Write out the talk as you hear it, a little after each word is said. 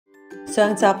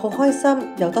上集好開心，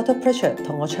有 Dr. Pritchard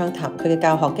同我暢談佢嘅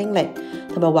教學經歷，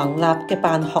同埋弘立嘅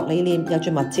辦學理念有住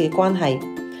密切嘅關係。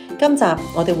今集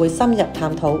我哋會深入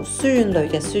探討書院類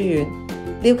嘅書院，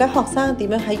了解學生點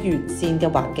樣喺完善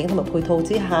嘅環境同埋配套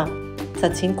之下，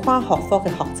實踐跨學科嘅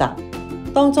學習，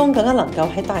當中更加能夠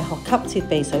喺大學級設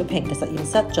備水平嘅實驗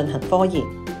室進行科研，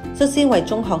率先為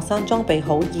中學生裝備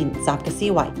好研習嘅思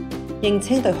維，認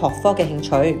清對學科嘅興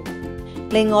趣。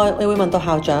另外，我會問到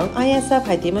校長 ISF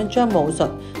係點樣將武術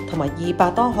同埋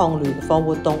200多項聯課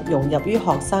活動融入於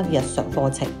學生嘅日常課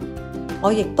程。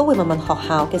我亦都會問問學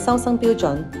校嘅收生標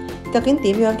準，究竟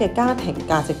點樣嘅家庭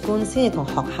價值觀先至同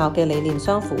學校嘅理念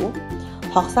相符？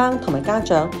學生同埋家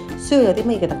長需要有啲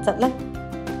咩嘅特質呢？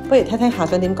不如聽聽校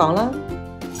長點講啦。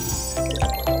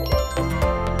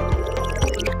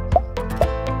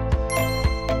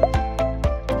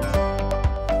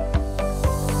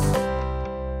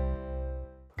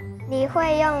你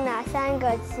会用哪3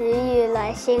个词语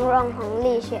来形容弘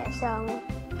立学生？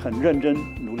很认真，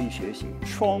努力学习，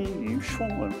双语双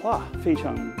文化，非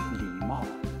常礼貌。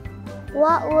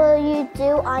What will you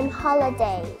do on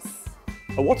holidays?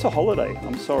 What's a holiday?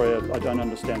 I'm sorry, I don't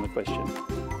understand the question.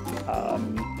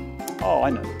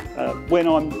 I know. When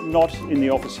I'm not in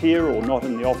the office here or not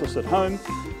in the office at home,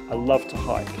 I love to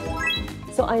hike.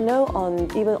 So I know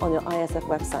even on your ISF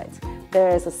website,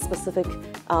 there is a specific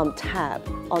tab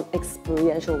on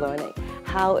experiential learning,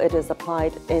 how it is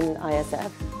applied in ISF.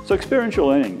 So experiential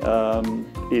learning,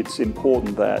 it's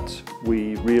important that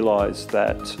we realize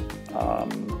that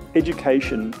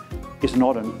education is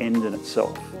not an end in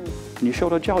itself. 你受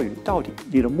到教育到底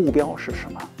你的目标是什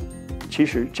么？其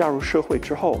实加入社会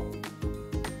之后，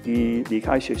你离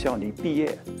开学校，你毕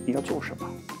业，你要做什么？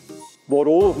 What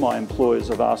all of my employers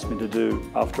have asked me to do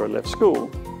after I left school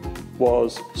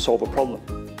was solve a problem.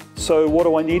 So what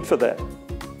do I need for that?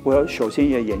 我要首先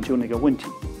要研究那个问题，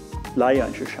来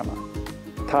源是什么？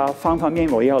它方方面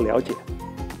面我要了解，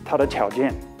它的条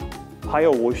件，还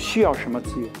有我需要什么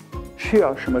资源，需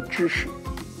要什么知识，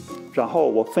然后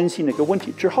我分析那个问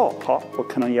题之后，好，我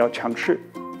可能也要尝试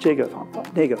这个方法、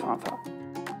那个方法。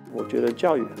我觉得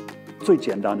教育最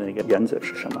简单的一个原则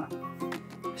是什么？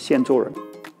先做人，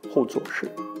后做事。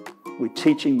We're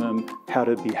teaching them how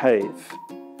to behave.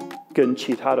 跟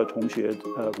其他的同学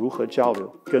如何交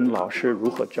流，跟老师如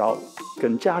何交流，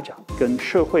跟家长、跟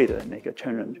社会的那个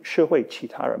成人、社会其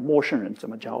他人、陌生人怎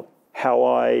么交流。How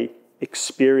I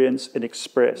experience and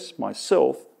express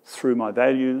myself through my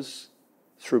values,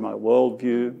 through my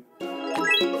worldview.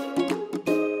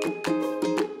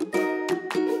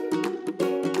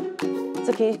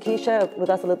 So can you share with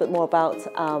us a little bit more about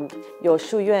your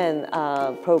书院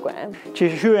program? 其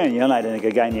实书院原来的那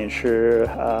个概念是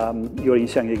有点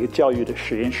像一个教育的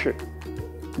实验室。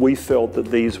We felt that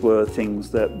these were things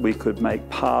that we could make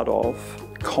part of,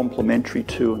 complementary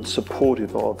to and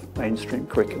supportive of mainstream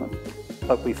curriculum.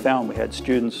 But we found we had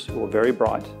students who were very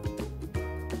bright,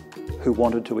 who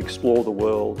wanted to explore the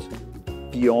world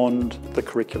beyond the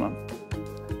curriculum,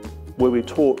 where we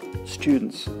taught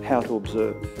students how to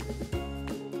observe.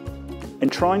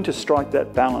 And trying to strike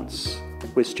that balance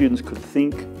where students could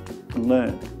think and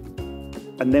learn.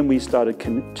 And then we started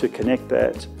to connect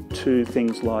that to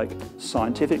things like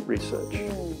scientific research,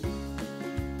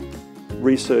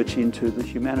 research into the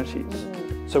humanities.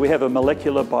 So we have a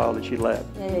molecular biology lab.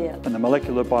 And the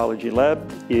molecular biology lab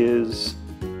is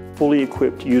fully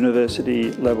equipped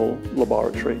university level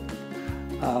laboratory.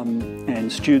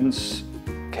 And students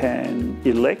can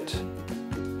elect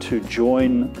to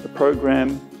join the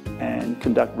program and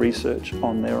conduct research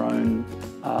on their own,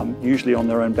 usually on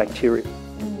their own bacteria.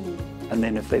 And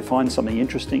then if they find something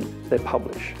interesting, they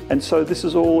publish. And so this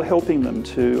is all helping them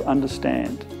to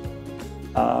understand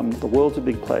the world's a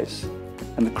big place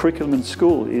and the curriculum in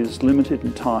school is limited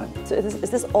in time. So is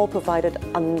this all provided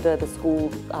under the school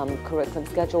curriculum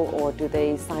schedule, or do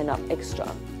they sign up extra?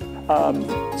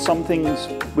 Some things,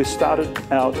 we started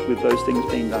out with those things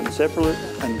being done separately,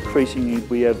 and increasingly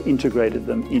we have integrated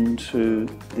them into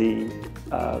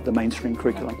the mainstream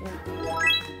curriculum.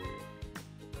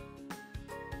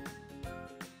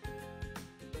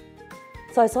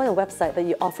 So I saw on your website that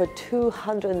you offer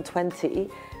 220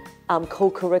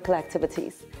 co-curricular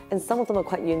activities, and some of them are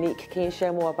quite unique. Can you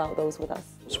share more about those with us?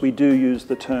 So we do use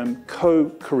the term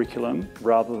co-curriculum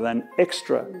rather than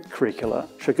extracurricular.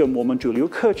 是跟我们主流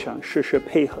课程是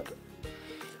配合的。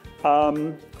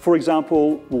For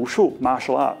example, 武术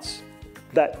martial arts,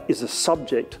 that is a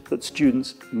subject that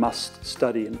students must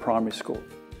study in primary school.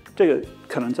 这个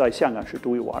可能在香港是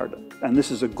独一无二的。And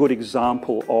this is a good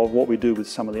example of what we do with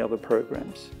some of the other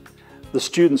programs. The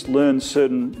students learn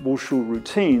certain wushu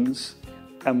routines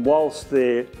And whilst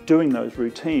they're doing those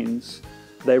routines,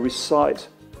 they recite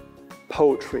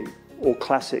poetry or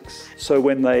classics. So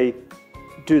when they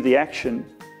do the action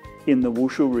in the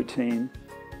wushu routine,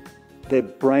 their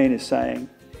brain is saying,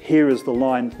 here is the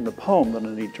line from the poem that I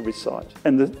need to recite.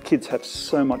 And the kids have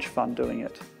so much fun doing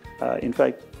it. In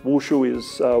fact, wushu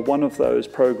is one of those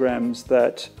programs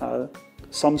that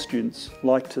some students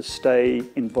like to stay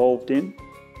involved in.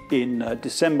 In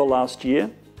December last year,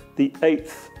 the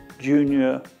 8th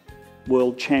Junior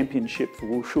World Championship for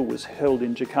Wushu was held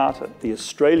in Jakarta. The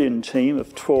Australian team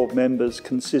of 12 members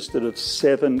consisted of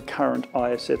 7 current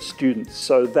ISF students.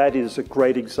 So that is a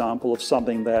great example of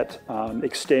something that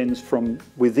extends from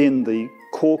within the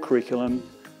core curriculum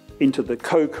into the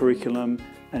co-curriculum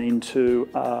and into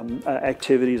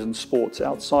activities and sports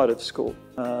outside of school.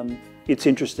 It's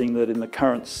interesting that in the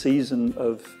current season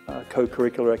of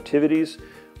co-curricular activities,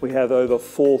 we have over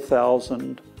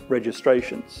 4,000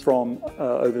 registrations from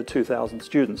over 2,000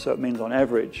 students. So it means on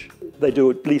average, they do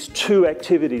at least 2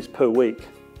 activities per week.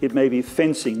 It may be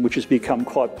fencing, which has become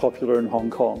quite popular in Hong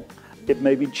Kong. It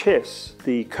may be chess.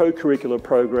 The co-curricular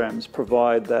programs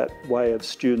provide that way of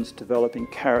students developing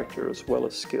character as well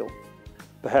as skill.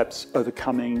 Perhaps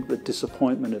overcoming the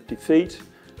disappointment of defeat,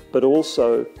 but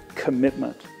also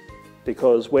commitment.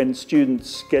 Because when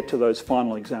students get to those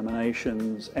final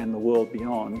examinations and the world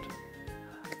beyond,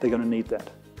 they're going to need that.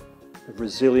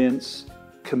 Resilience,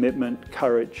 commitment,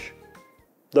 courage.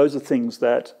 Those are things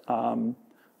that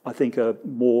I think are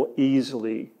more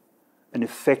easily and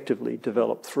effectively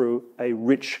developed through a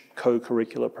rich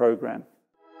co-curricular program.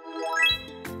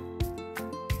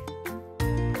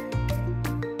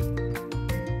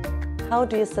 How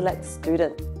do you select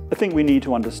students? I think we need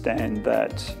to understand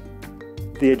that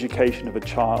the education of a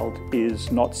child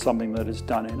is not something that is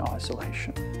done in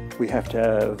isolation. We have to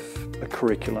have a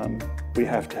curriculum, we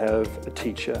have to have a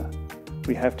teacher,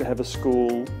 we have to have a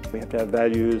school, we have to have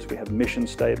values, we have mission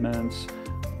statements,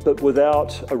 but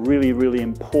without a really, really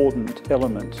important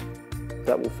element,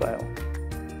 that will fail.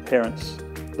 Parents,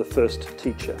 the first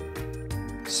teacher.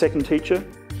 Second teacher,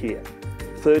 here.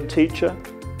 Third teacher,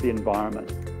 the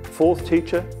environment. Fourth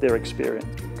teacher, their experience.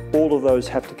 All of those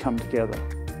have to come together.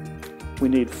 We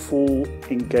need full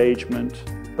engagement,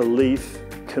 belief,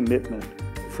 commitment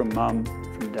from mum,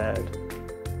 from dad.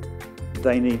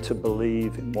 They need to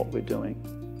believe in what we're doing.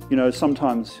 You know,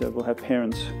 sometimes we'll have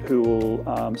parents who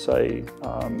will say,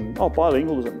 oh,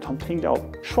 bilingualism, 他们听到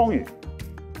双语，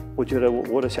我觉得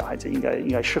我的小孩子应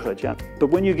该适合这样。But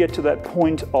when you get to that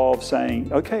point of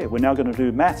saying, okay, we're now going to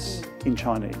do maths in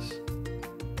Chinese,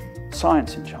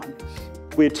 science in Chinese,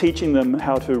 we're teaching them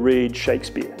how to read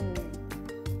Shakespeare.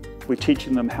 We're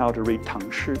teaching them how to read 唐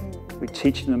诗. We're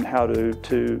teaching them how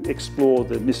to explore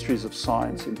the mysteries of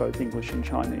science in both English and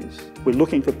Chinese. We're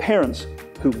looking for parents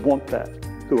who want that,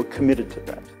 who are committed to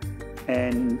that.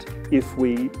 And if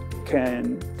we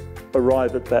can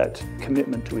arrive at that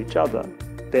commitment to each other,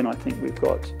 then I think we've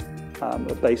got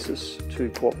a basis to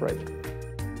cooperate.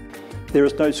 There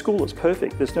is no school that's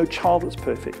perfect. There's no child that's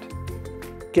perfect.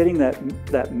 Getting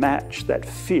that match, that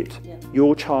fit,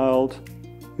 your child,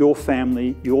 your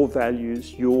family, your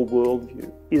values, your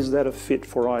worldview, is that a fit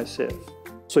for ISF?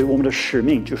 所以我们的使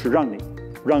命就是让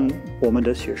我们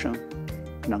的学生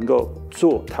能够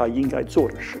做他应该做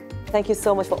的事。Thank you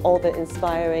so much for all the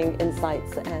inspiring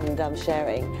insights and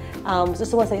sharing.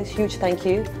 Just want to say a huge thank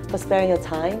you for sparing your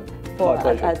time for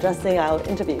addressing our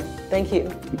interview. Thank you.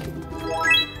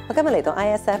 我今日嚟到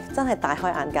ISF 真係大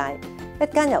開眼界。一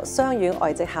間由雙院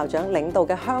外籍校長領導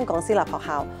嘅香港私立學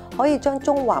校，可以將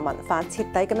中華文化徹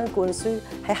底咁樣灌輸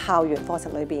喺校園課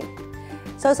程裏邊，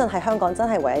相信係香港真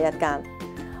係唯一一間。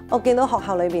我見到學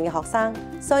校裏邊嘅學生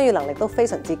雙語能力都非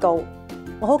常之高，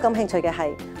我好感興趣嘅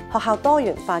係學校多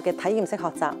元化嘅體驗式學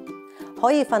習，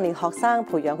可以訓練學生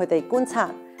培養佢哋觀察、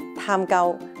探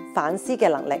究、反思嘅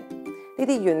能力。呢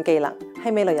啲軟技能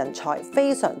係未來人才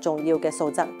非常重要嘅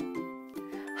素質。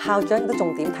校長亦都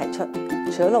重點提出，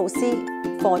除咗老師、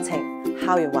課程、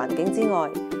校園環境之外，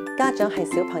家長係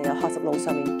小朋友學習路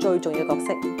上面最重要嘅角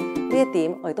色。呢一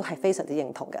點我亦都係非常之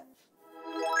認同嘅。